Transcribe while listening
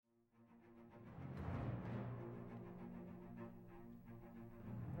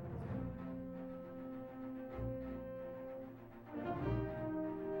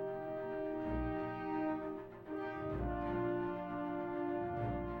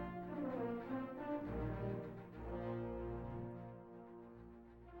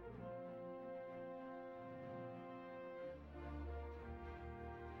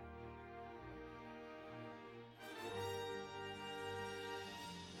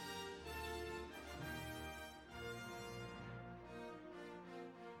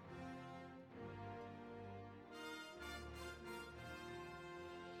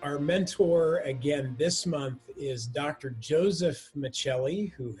Our mentor again this month is Dr. Joseph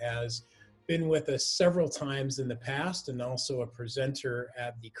Michelli, who has been with us several times in the past and also a presenter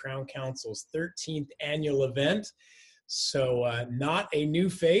at the Crown Council's 13th annual event. So not a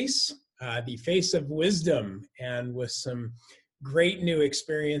new face, the face of wisdom, and with some great new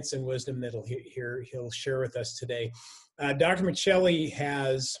experience and wisdom that he'll share with us today. Dr. Michelli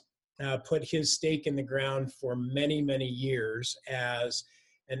has put his stake in the ground for many, many years as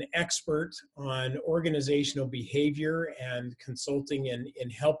an expert on organizational behavior and consulting in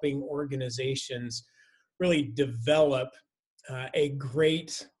helping organizations really develop a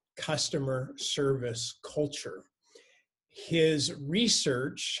great customer service culture. His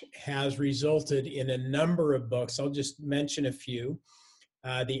research has resulted in a number of books. I'll just mention a few.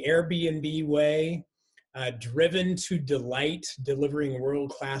 The Airbnb Way, Driven to Delight, Delivering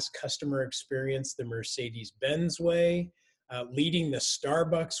World-Class Customer Experience the Mercedes-Benz Way, Leading the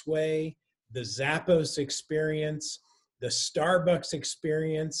Starbucks Way, the Zappos Experience, the Starbucks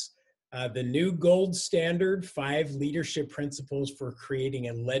Experience, the New Gold Standard, 5 Leadership Principles for Creating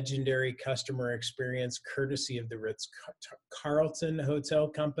a Legendary Customer Experience, courtesy of the Ritz-Carlton Hotel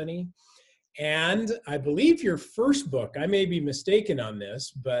Company. And I believe your first book, I may be mistaken on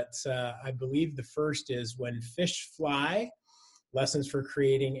this, but I believe the first is When Fish Fly, Lessons for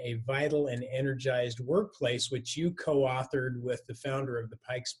Creating a Vital and Energized Workplace, which you co-authored with the founder of the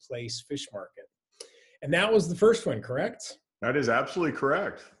Pike's Place Fish Market. And that was the first one, correct? That is absolutely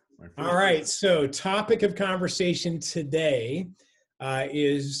correct. All right, so topic of conversation today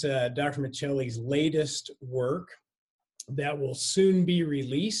is Dr. Michelli's latest work that will soon be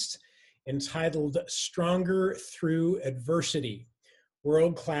released, entitled Stronger Through Adversity.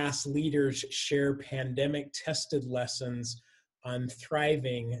 World-class leaders share pandemic-tested lessons on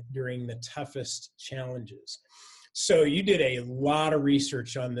thriving during the toughest challenges. So you did a lot of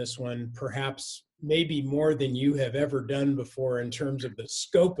research on this one, perhaps maybe more than you have ever done before in terms of the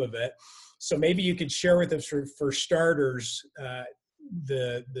scope of it. So maybe you could share with us, for starters,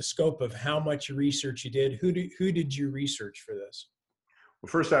 the scope of how much research you did. Who did you research for this? Well,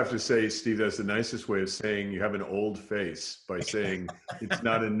 first I have to say, Steve, that's the nicest way of saying you have an old face, by saying it's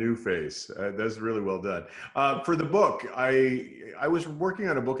not a new face. That's really well done. For the book, I was working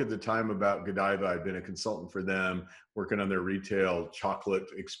on a book at the time about Godiva. I'd been a consultant for them, working on their retail chocolate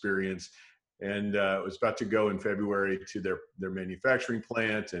experience. And it was about to go in February to their manufacturing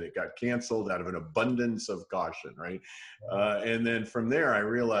plant, and it got canceled out of an abundance of caution, right? And then from there, I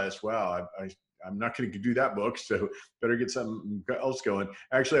realized, wow, I'm not going to do that book, so better get something else going.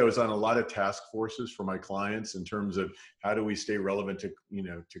 Actually, I was on a lot of task forces for my clients in terms of how do we stay relevant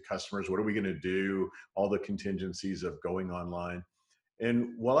to customers? What are we going to do? All the contingencies of going online. And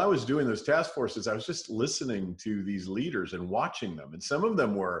while I was doing those task forces, I was just listening to these leaders and watching them. And some of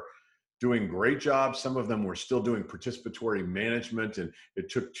them were doing great jobs. Some of them were still doing participatory management, and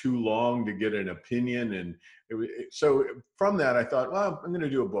it took too long to get an opinion. And so from that, I thought, well, I'm going to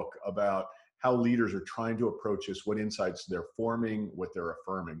do a book about how leaders are trying to approach this, what insights they're forming, what they're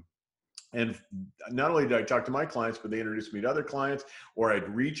affirming. And not only did I talk to my clients, but they introduced me to other clients, or I'd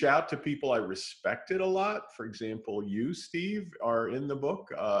reach out to people I respected a lot. For example, you, Steve, are in the book,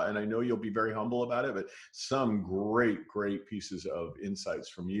 and I know you'll be very humble about it, but some great, great pieces of insights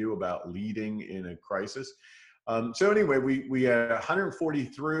from you about leading in a crisis. So anyway, we had 140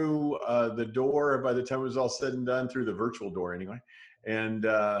 through the door by the time it was all said and done, through the virtual door anyway. And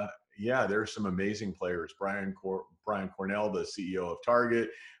yeah, there are some amazing players. Brian Cornell, the CEO of Target,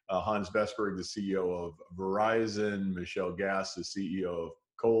 Hans Vestberg, the CEO of Verizon, Michelle Gass, the CEO of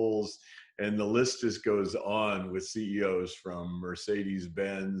Kohl's, and the list just goes on with CEOs from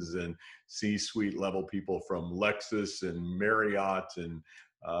Mercedes-Benz and C-suite level people from Lexus and Marriott and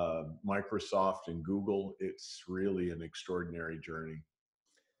Microsoft and Google. It's really an extraordinary journey.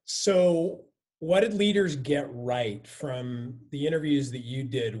 So what did leaders get right from the interviews that you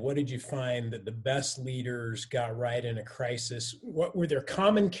did? What did you find that the best leaders got right in a crisis? What were their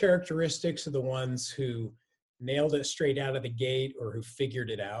common characteristics of the ones who nailed it straight out of the gate or who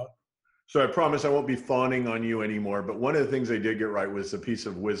figured it out? So I promise I won't be fawning on you anymore, but one of the things they did get right was a piece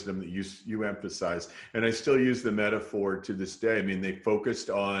of wisdom that you emphasized. And I still use the metaphor to this day. I mean, they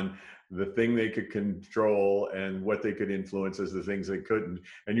focused on the thing they could control and what they could influence as the things they couldn't.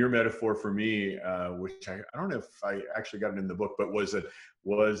 And your metaphor for me, which I don't know if I actually got it in the book, but was a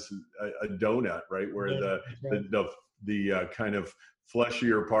donut, right? Where the kind of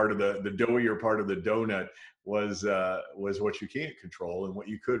fleshier part of the doughier part of the donut was what you can't control, and what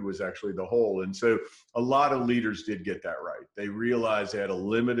you could was actually the whole. And so a lot of leaders did get that right. They realized they had a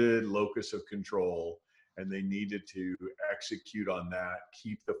limited locus of control, and they needed to execute on that,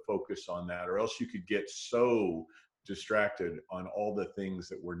 keep the focus on that, or else you could get so distracted on all the things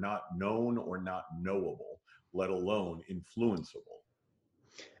that were not known or not knowable, let alone influenceable.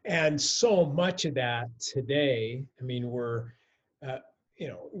 And so much of that today, I mean, uh,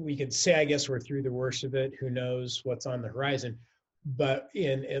 we could say, I guess we're through the worst of it. Who knows what's on the horizon? But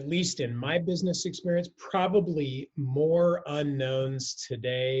at least in my business experience, probably more unknowns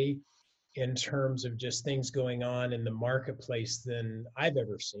today in terms of just things going on in the marketplace than I've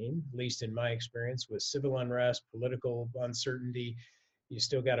ever seen, at least in my experience, with civil unrest, political uncertainty. You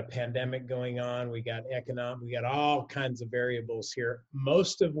still got a pandemic going on. We got we got all kinds of variables here,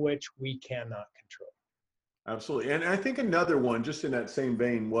 most of which we cannot control. Absolutely. And I think another one, just in that same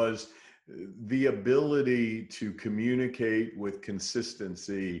vein, was the ability to communicate with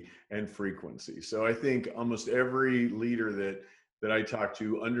consistency and frequency. So I think almost every leader that I talked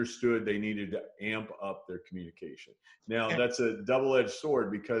to understood they needed to amp up their communication. Now, that's a double-edged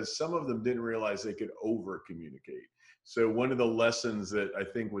sword because some of them didn't realize they could over communicate. So one of the lessons that I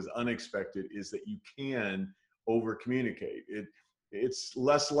think was unexpected is that you can over communicate. It's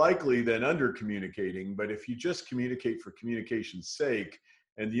less likely than under communicating, but if you just communicate for communication's sake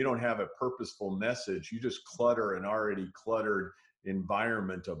and you don't have a purposeful message, you just clutter an already cluttered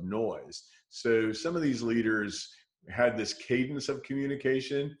environment of noise. So some of these leaders had this cadence of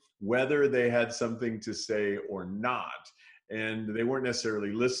communication, whether they had something to say or not. And they weren't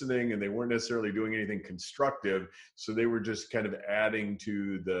necessarily listening and they weren't necessarily doing anything constructive. So they were just kind of adding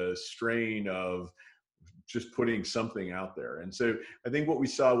to the strain of just putting something out there. And so I think what we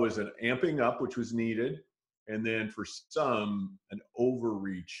saw was an amping up, which was needed. And then for some, an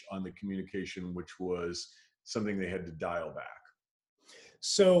overreach on the communication, which was something they had to dial back.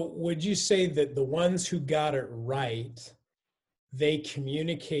 So would you say that the ones who got it right, they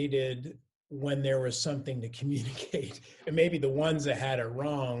communicated when there was something to communicate, and maybe the ones that had it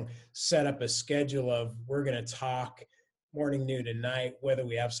wrong set up a schedule of, we're going to talk morning, noon, and night, whether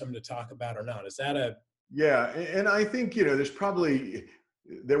we have something to talk about or not? Is that a... Yeah. And I think,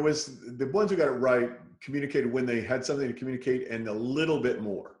 there was the ones who got it right communicated when they had something to communicate and a little bit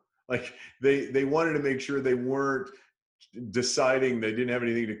more. Like they wanted to make sure they weren't deciding they didn't have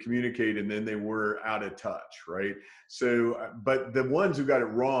anything to communicate and then they were out of touch, right? So, but the ones who got it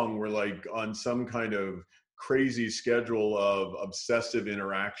wrong were like on some kind of crazy schedule of obsessive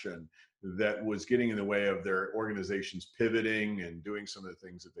interaction that was getting in the way of their organizations pivoting and doing some of the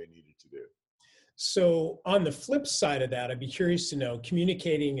things that they needed to do. So on the flip side of that, I'd be curious to know,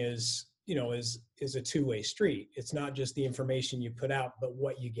 communicating is a two-way street. It's not just the information you put out, but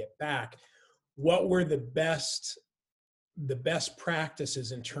what you get back. What were the best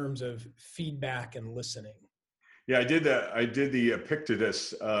practices in terms of feedback and listening? Yeah, I did that. I did the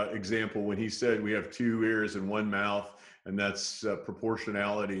Epictetus example when he said we have 2 ears and 1 mouth, and that's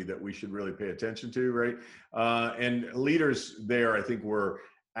proportionality that we should really pay attention to, right? And leaders there, I think, were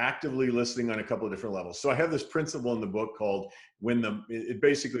actively listening on a couple of different levels. So I have this principle in the book called it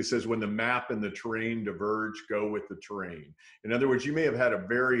basically says when the map and the terrain diverge, go with the terrain. In other words, you may have had a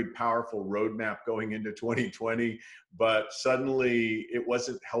very powerful roadmap going into 2020, but suddenly it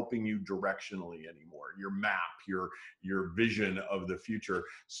wasn't helping you directionally anymore, your map, your vision of the future.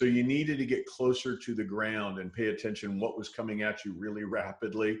 So you needed to get closer to the ground and pay attention what was coming at you really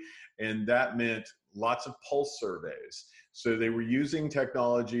rapidly. And that meant lots of pulse surveys. So they were using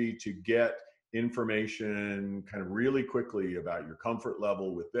technology to get information kind of really quickly about your comfort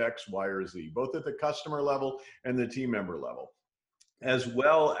level with X, Y, or Z, both at the customer level and the team member level, as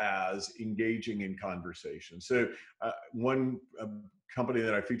well as engaging in conversation. So one company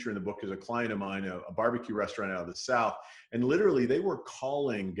that I feature in the book is a client of mine, a barbecue restaurant out of the South. And literally they were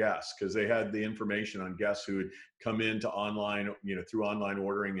calling guests because they had the information on guests who had come into online, through online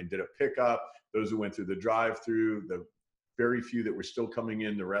ordering and did a pickup, those who went through the drive-through, the very few that were still coming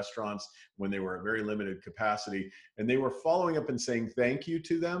in the restaurants when they were at very limited capacity. And they were following up and saying thank you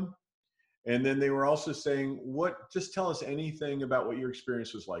to them. And then they were also saying, just tell us anything about what your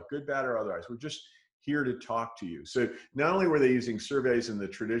experience was like, good, bad, or otherwise. We're just here to talk to you. So not only were they using surveys in the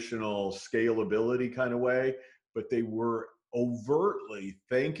traditional scalability kind of way, but they were overtly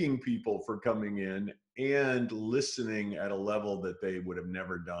thanking people for coming in and listening at a level that they would have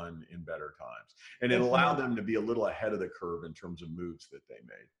never done in better times. And it allowed them to be a little ahead of the curve in terms of moves that they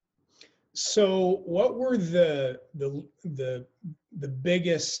made. So what were the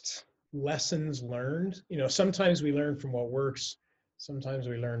biggest lessons learned? Sometimes we learn from what works. Sometimes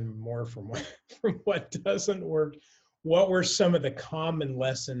we learn more from what doesn't work. What were some of the common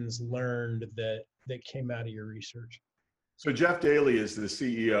lessons learned that came out of your research? So Jeff Daly is the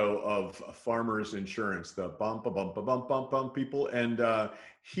CEO of Farmers Insurance, the bump people, and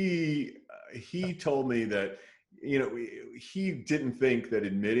he told me that he didn't think that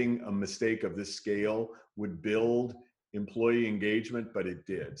admitting a mistake of this scale would build employee engagement, but it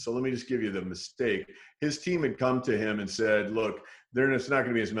did. So let me just give you the mistake. His team had come to him and said, look, there's not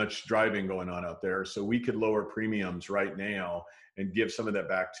going to be as much driving going on out there, so we could lower premiums right now and give some of that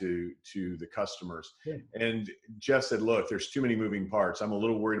back to the customers. Yeah. And Jeff said, look, there's too many moving parts. I'm a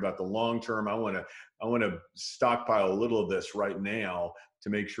little worried about the long term. I want to stockpile a little of this right now to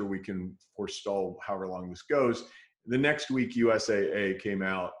make sure we can forestall however long this goes. The next week, USAA came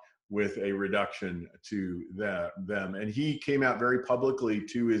out with a reduction to them. And he came out very publicly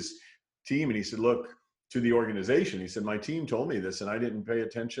to his team and he said, look, to the organization, he said, my team told me this and I didn't pay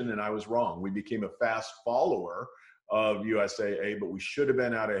attention and I was wrong. We became a fast follower of USAA, but we should have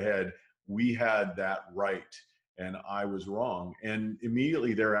been out ahead. We had that right and I was wrong. And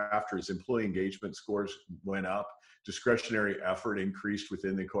immediately thereafter, his employee engagement scores went up. Discretionary effort increased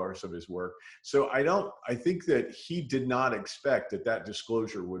within the course of his work. So I think that he did not expect that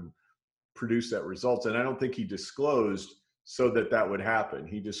disclosure would produce that result. And I don't think he disclosed so that would happen.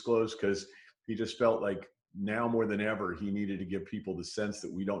 He disclosed because he just felt like now more than ever, he needed to give people the sense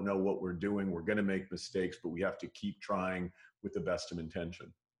that we don't know what we're doing. We're going to make mistakes, but we have to keep trying with the best of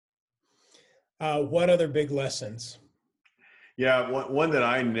intention. What other big lessons? Yeah, one that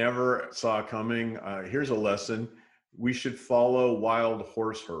I never saw coming. Here's a lesson. We should follow wild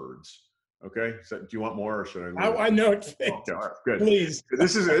horse herds. Okay. So do you want more or should I? I know it. Okay, all right, good. Please.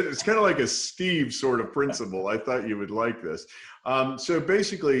 It's kind of like a Steve sort of principle. I thought you would like this. So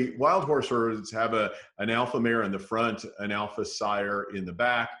basically, wild horse herds have an alpha mare in the front, an alpha sire in the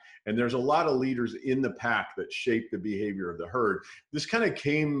back, and there's a lot of leaders in the pack that shape the behavior of the herd. This kind of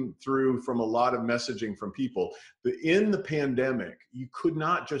came through from a lot of messaging from people. In the pandemic, you could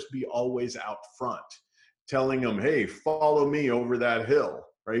not just be always out front telling them, hey, follow me over that hill.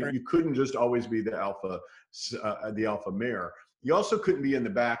 Right? You couldn't just always be the alpha mare. You also couldn't be in the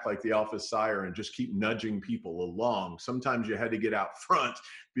back like the alpha sire and just keep nudging people along. Sometimes you had to get out front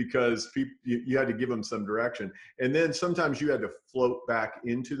because you had to give them some direction. And then sometimes you had to float back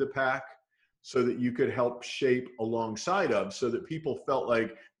into the pack so that you could help shape alongside of, so that people felt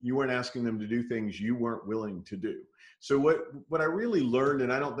like you weren't asking them to do things you weren't willing to do. So what I really learned,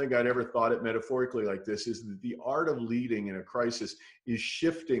 and I don't think I'd ever thought it metaphorically like this, is that the art of leading in a crisis is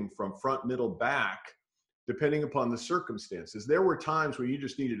shifting from front, middle, back, depending upon the circumstances. There were times where you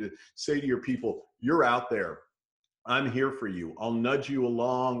just needed to say to your people, you're out there. I'm here for you. I'll nudge you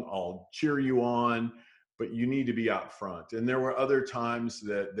along. I'll cheer you on, but you need to be out front. And there were other times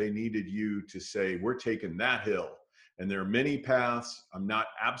that they needed you to say, we're taking that hill. And there are many paths. I'm not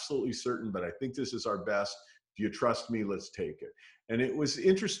absolutely certain, but I think this is our best. Do you trust me? Let's take it. And it was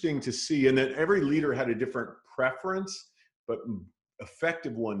interesting to see, and that every leader had a different preference, but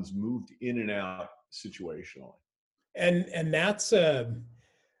effective ones moved in and out situationally. And that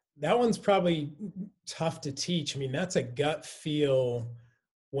one's probably tough to teach. I mean, that's a gut feel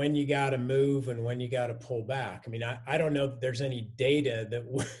when you got to move and when you got to pull back. I mean, I don't know if there's any data that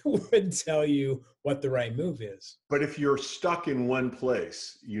would tell you what the right move is. But if you're stuck in one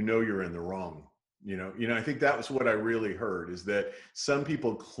place, you're in the wrong. I think that was what I really heard, is that some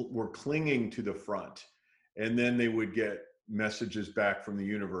people were clinging to the front, and then they would get messages back from the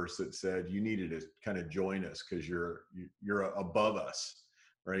universe that said you needed to kind of join us because you're above us,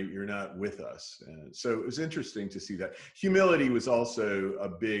 right? You're not with us. And so it was interesting to see that. Humility was also a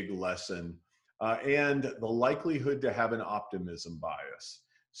big lesson, and the likelihood to have an optimism bias.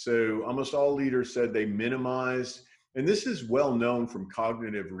 So almost all leaders said they minimized, and this is well known from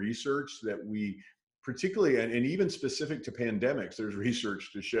cognitive research, that we particularly, and even specific to pandemics, there's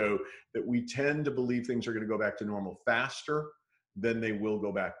research to show that we tend to believe things are going to go back to normal faster than they will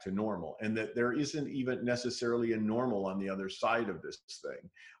go back to normal. And that there isn't even necessarily a normal on the other side of this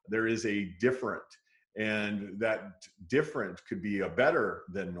thing. There is a different, and that different could be a better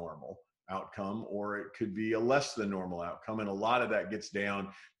than normal outcome, or it could be a less than normal outcome. And a lot of that gets down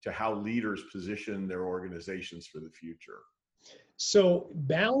to how leaders position their organizations for the future. So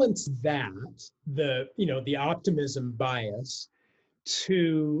balance that, the optimism bias,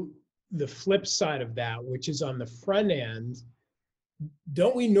 to the flip side of that, which is on the front end.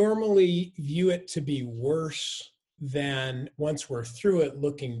 Don't we normally view it to be worse than, once we're through it,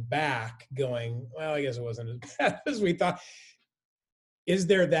 looking back, going, well, I guess it wasn't as bad as we thought? Is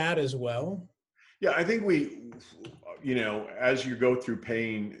there that as well? Yeah, I think as you go through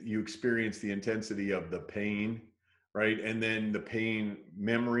pain, you experience the intensity of the pain, right? And then the pain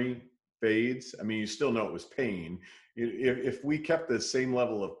memory fades. I mean, you still know it was pain. If we kept the same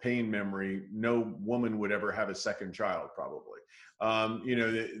level of pain memory, no woman would ever have a second child, probably.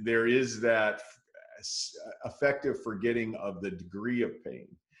 There is that effective forgetting of the degree of pain.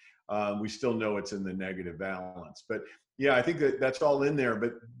 We still know it's in the negative balance. But yeah, I think that's all in there.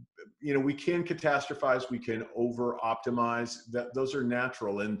 But we can catastrophize, we can over optimize. Those are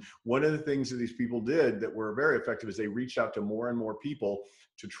natural. And one of the things that these people did that were very effective is they reached out to more and more people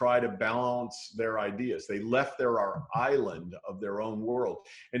to try to balance their ideas. They left our island of their own world.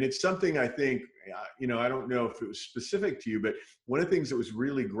 And it's something I think, I don't know if it was specific to you, but one of the things that was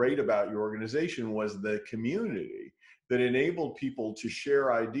really great about your organization was the community that enabled people to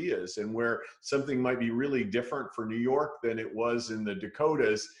share ideas. And where something might be really different for New York than it was in the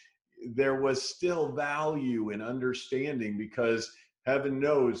Dakotas, there was still value in understanding, because heaven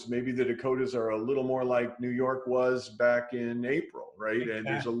knows maybe the Dakotas are a little more like New York was back in April, right? And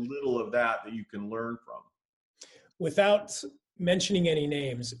there's a little of that you can learn from. Without mentioning any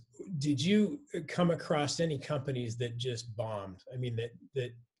names, did you come across any companies that just bombed? I mean,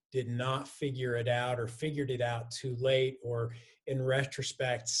 that did not figure it out, or figured it out too late, or in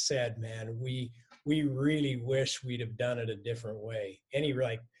retrospect said, man, we really wish we'd have done it a different way? Any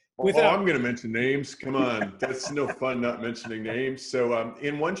I'm going to mention names. Come on. That's no fun not mentioning names. So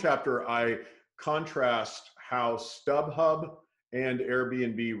in one chapter, I contrast how StubHub and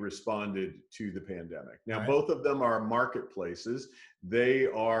Airbnb responded to the pandemic. Now, both of them are marketplaces. They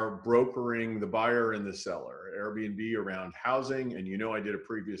are brokering the buyer and the seller. Airbnb around housing, and I did a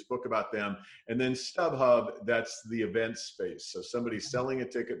previous book about them. And then StubHub, that's the event space. So somebody's selling a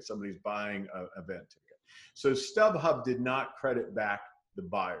ticket, somebody's buying an event ticket. So StubHub did not credit back the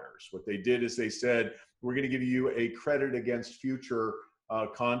buyers. What they did is they said, we're going to give you a credit against future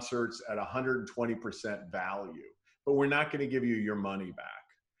concerts at 120% value, but we're not going to give you your money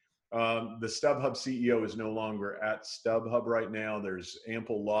back. The StubHub CEO is no longer at StubHub right now. There's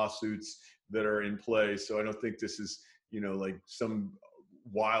ample lawsuits that are in play. So I don't think this is, like some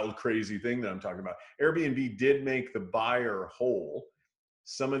wild, crazy thing that I'm talking about. Airbnb did make the buyer whole.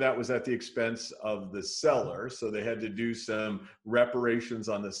 Some of that was at the expense of the seller, so they had to do some reparations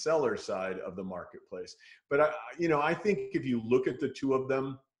on the seller side of the marketplace. But I think if you look at the two of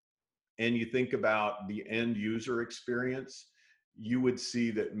them and you think about the end user experience, you would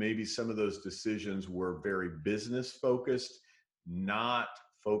see that maybe some of those decisions were very business focused, not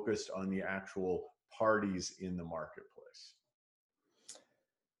focused on the actual parties in the marketplace.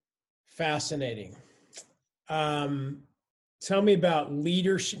 Fascinating. Tell me about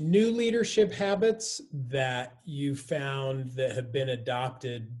new leadership habits that you found that have been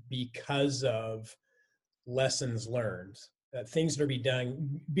adopted because of lessons learned, things that are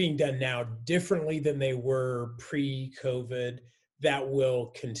being done now differently than they were pre-COVID that will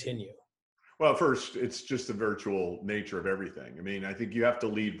continue. Well, first, it's just the virtual nature of everything. I mean, I think you have to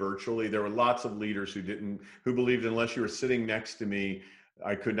lead virtually. There were lots of leaders who believed unless you were sitting next to me,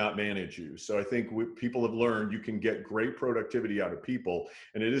 I could not manage you. So I think people have learned you can get great productivity out of people,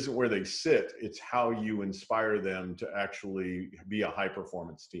 and it isn't where they sit, it's how you inspire them to actually be a high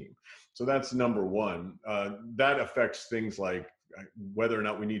performance team. So that's number one. That affects things like whether or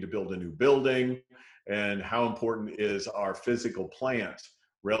not we need to build a new building, and how important is our physical plant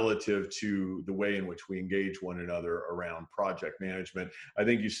relative to the way in which we engage one another around project management. I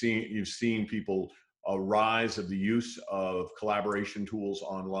think you've seen people, a rise of the use of collaboration tools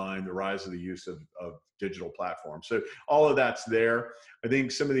online, the rise of the use of digital platforms. So all of that's there. I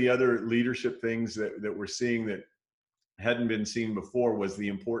think some of the other leadership things that we're seeing that hadn't been seen before was the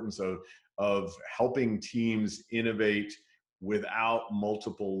importance of helping teams innovate without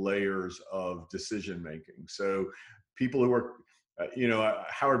multiple layers of decision making. So people who are,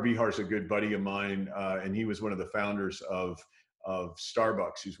 Howard Behar is a good buddy of mine, and he was one of the founders of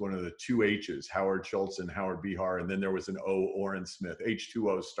Starbucks. He's one of the two H's, Howard Schultz and Howard Behar. And then there was an O, Orrin Smith.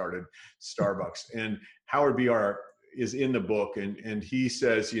 H2O started Starbucks. And Howard Behar is in the book, and he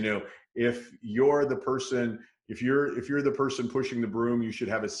says, if you're the person pushing the broom, you should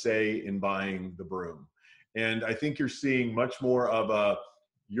have a say in buying the broom. And I think you're seeing much more of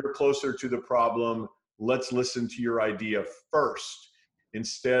you're closer to the problem, let's listen to your idea first,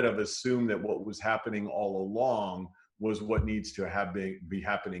 instead of assume that what was happening all along was what needs to be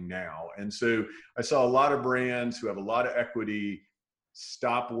happening now. And so I saw a lot of brands who have a lot of equity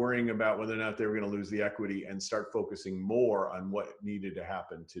stop worrying about whether or not they were going to lose the equity and start focusing more on what needed to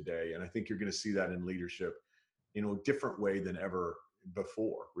happen today. And I think you're going to see that in leadership in a different way than ever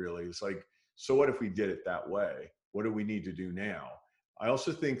before, really. It's like, so what if we did it that way? What do we need to do now? I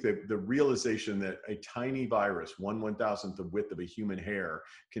also think that the realization that a tiny virus, 1/1000th the width of a human hair,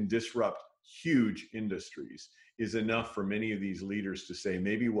 can disrupt huge industries is enough for many of these leaders to say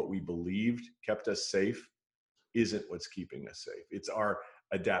maybe what we believed kept us safe isn't what's keeping us safe. It's our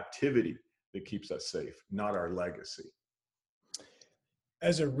adaptivity that keeps us safe, not our legacy.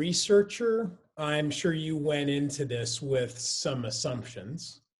 As a researcher, I'm sure you went into this with some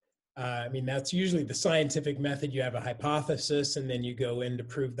assumptions. I mean, that's usually the scientific method. You have a hypothesis and then you go in to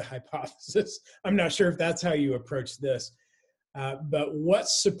prove the hypothesis. I'm not sure if that's how you approach this, but what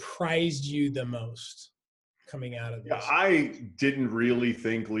surprised you the most coming out of Yeah, this? I didn't really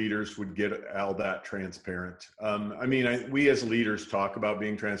think leaders would get all that transparent. I mean, we as leaders talk about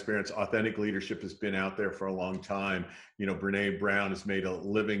being transparent. Authentic leadership has been out there for a long time. You know, Brene Brown has made a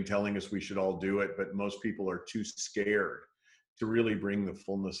living telling us we should all do it, but most people are too scared to really bring the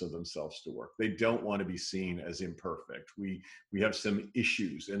fullness of themselves to work. They don't want to be seen as imperfect. We have some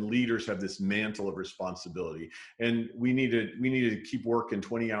issues, and leaders have this mantle of responsibility. And we need to keep working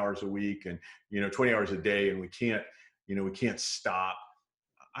 20 hours a week and 20 hours a day, and we can't stop.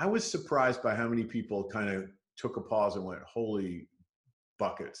 I was surprised by how many people kind of took a pause and went, "Holy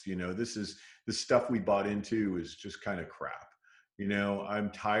buckets! The stuff we bought into is just kind of crap."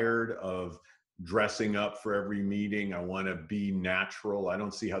 I'm tired of dressing up for every meeting. I want to be natural. I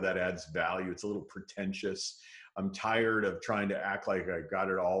don't see how that adds value. It's a little pretentious. I'm tired of trying to act like I got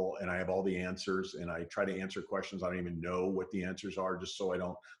it all and I have all the answers, and I try to answer questions I don't even know what the answers are just so I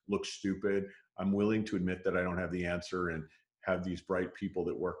don't look stupid. I'm willing to admit that I don't have the answer and have these bright people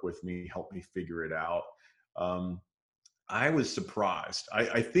that work with me help me figure it out. I was surprised.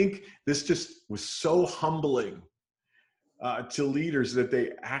 I think this just was so humbling to leaders that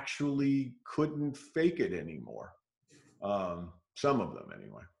they actually couldn't fake it anymore. Some of them,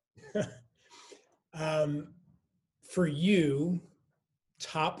 anyway. For you,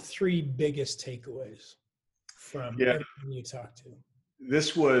 top 3 biggest takeaways from Yeah, everything you talked to?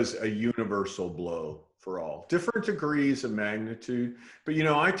 this was a universal blow for all, different degrees of magnitude. But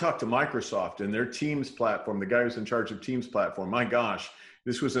I talked to Microsoft and their Teams platform, the guy who's in charge of Teams platform. My gosh,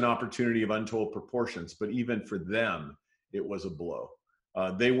 this was an opportunity of untold proportions. But even for them, it was a blow.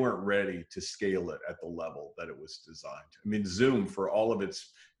 They weren't ready to scale it at the level that it was designed. I mean, Zoom, for all of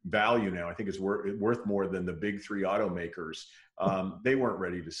its value now, I think it's worth more than the big 3 automakers. They weren't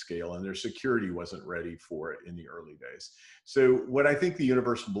ready to scale, and their security wasn't ready for it in the early days. So what I think the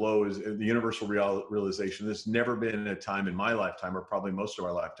universal blow is, the universal realization, there's never been a time in my lifetime, or probably most of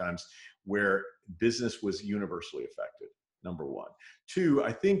our lifetimes, where business was universally affected, number one. 2,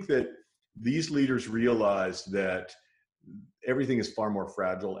 I think that these leaders realized that everything is far more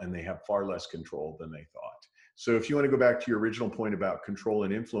fragile and they have far less control than they thought. So if you want to go back to your original point about control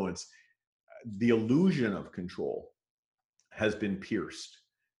and influence, the illusion of control has been pierced,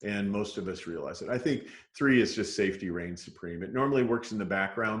 and most of us realize it. I think 3 is just safety reigns supreme. It normally works in the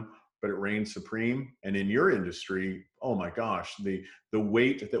background, but it reigns supreme. And in your industry, oh my gosh, the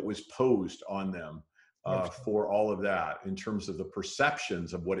weight that was posed on them for all of that in terms of the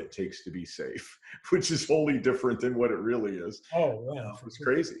perceptions of what it takes to be safe, which is wholly different than what it really is. Oh, yeah. It's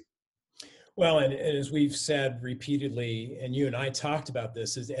crazy. Well, and as we've said repeatedly, and you and I talked about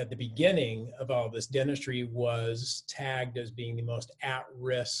this, is at the beginning of all this, dentistry was tagged as being the most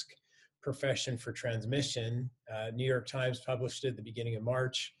at-risk profession for transmission. New York Times published it at the beginning of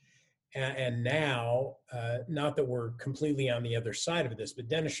March. And now, not that we're completely on the other side of this, but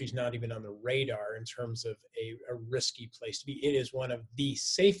dentistry is not even on the radar in terms of a risky place to be. It is one of the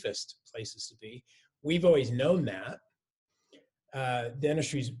safest places to be. We've always known that.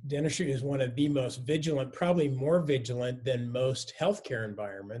 Dentistry is one of the most vigilant, probably more vigilant than most healthcare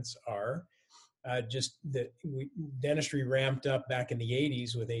environments are. Just that dentistry ramped up back in the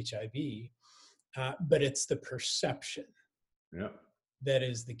 80s with HIV, but it's the perception that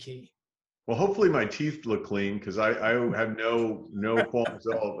is the key. Well, hopefully my teeth look clean, because I have no qualms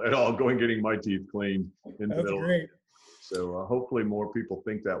at all going getting my teeth cleaned in the middle. Great. So hopefully more people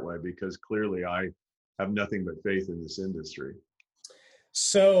think that way, because clearly I have nothing but faith in this industry.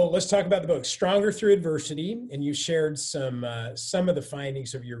 So let's talk about the book, Stronger Through Adversity, and you shared some of the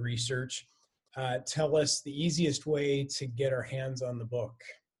findings of your research. Tell us the easiest way to get our hands on the book.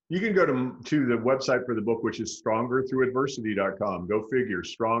 You can go to the website for the book, which is strongerthroughdversity.com. Go figure.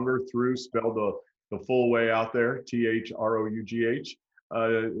 Stronger Through, spelled the full way out there, THROUGH.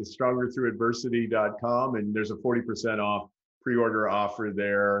 Strongerthroughdversity.com, and there's a 40% off pre-order offer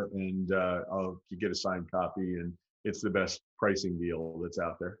there, and you get a signed copy, and it's the best pricing deal that's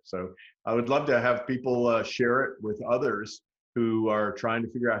out there. So I would love to have people share it with others who are trying to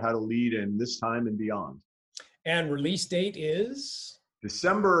figure out how to lead in this time and beyond. And release date is?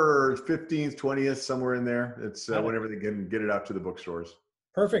 December 15th, 20th, somewhere in there. It's Got it. whenever they can get it out to the bookstores.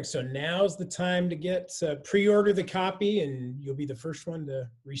 Perfect. So now's the time to get pre-order the copy, and you'll be the first one to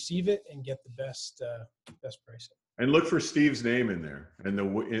receive it and get the best pricing. And look for Steve's name in there and the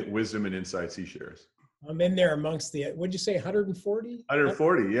wisdom and insights he shares. I'm in there amongst the, what'd you say, 140?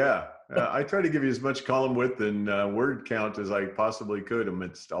 140, yeah. I try to give you as much column width and word count as I possibly could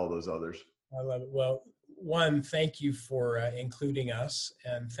amidst all those others. I love it. Well, one, thank you for including us,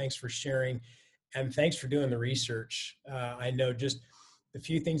 and thanks for sharing, and thanks for doing the research. I know just the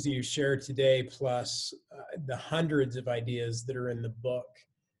few things that you shared today, plus the hundreds of ideas that are in the book,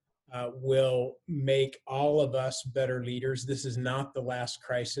 will make all of us better leaders. This is not the last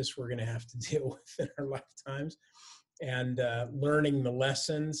crisis we're going to have to deal with in our lifetimes. And learning the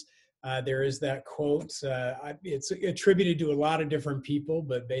lessons. There is that quote, it's attributed to a lot of different people,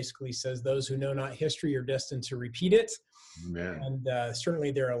 but basically says, those who know not history are destined to repeat it. Amen. And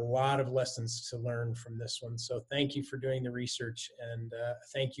certainly there are a lot of lessons to learn from this one. So thank you for doing the research, and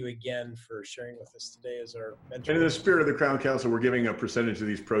thank you again for sharing with us today as our mentor. And in the spirit of the Crown Council, we're giving a percentage of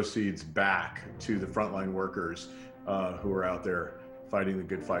these proceeds back to the frontline workers who are out there fighting the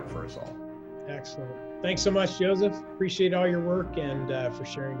good fight for us all. Excellent. Thanks so much, Joseph. Appreciate all your work and for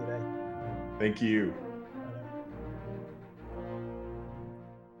sharing today. Thank you.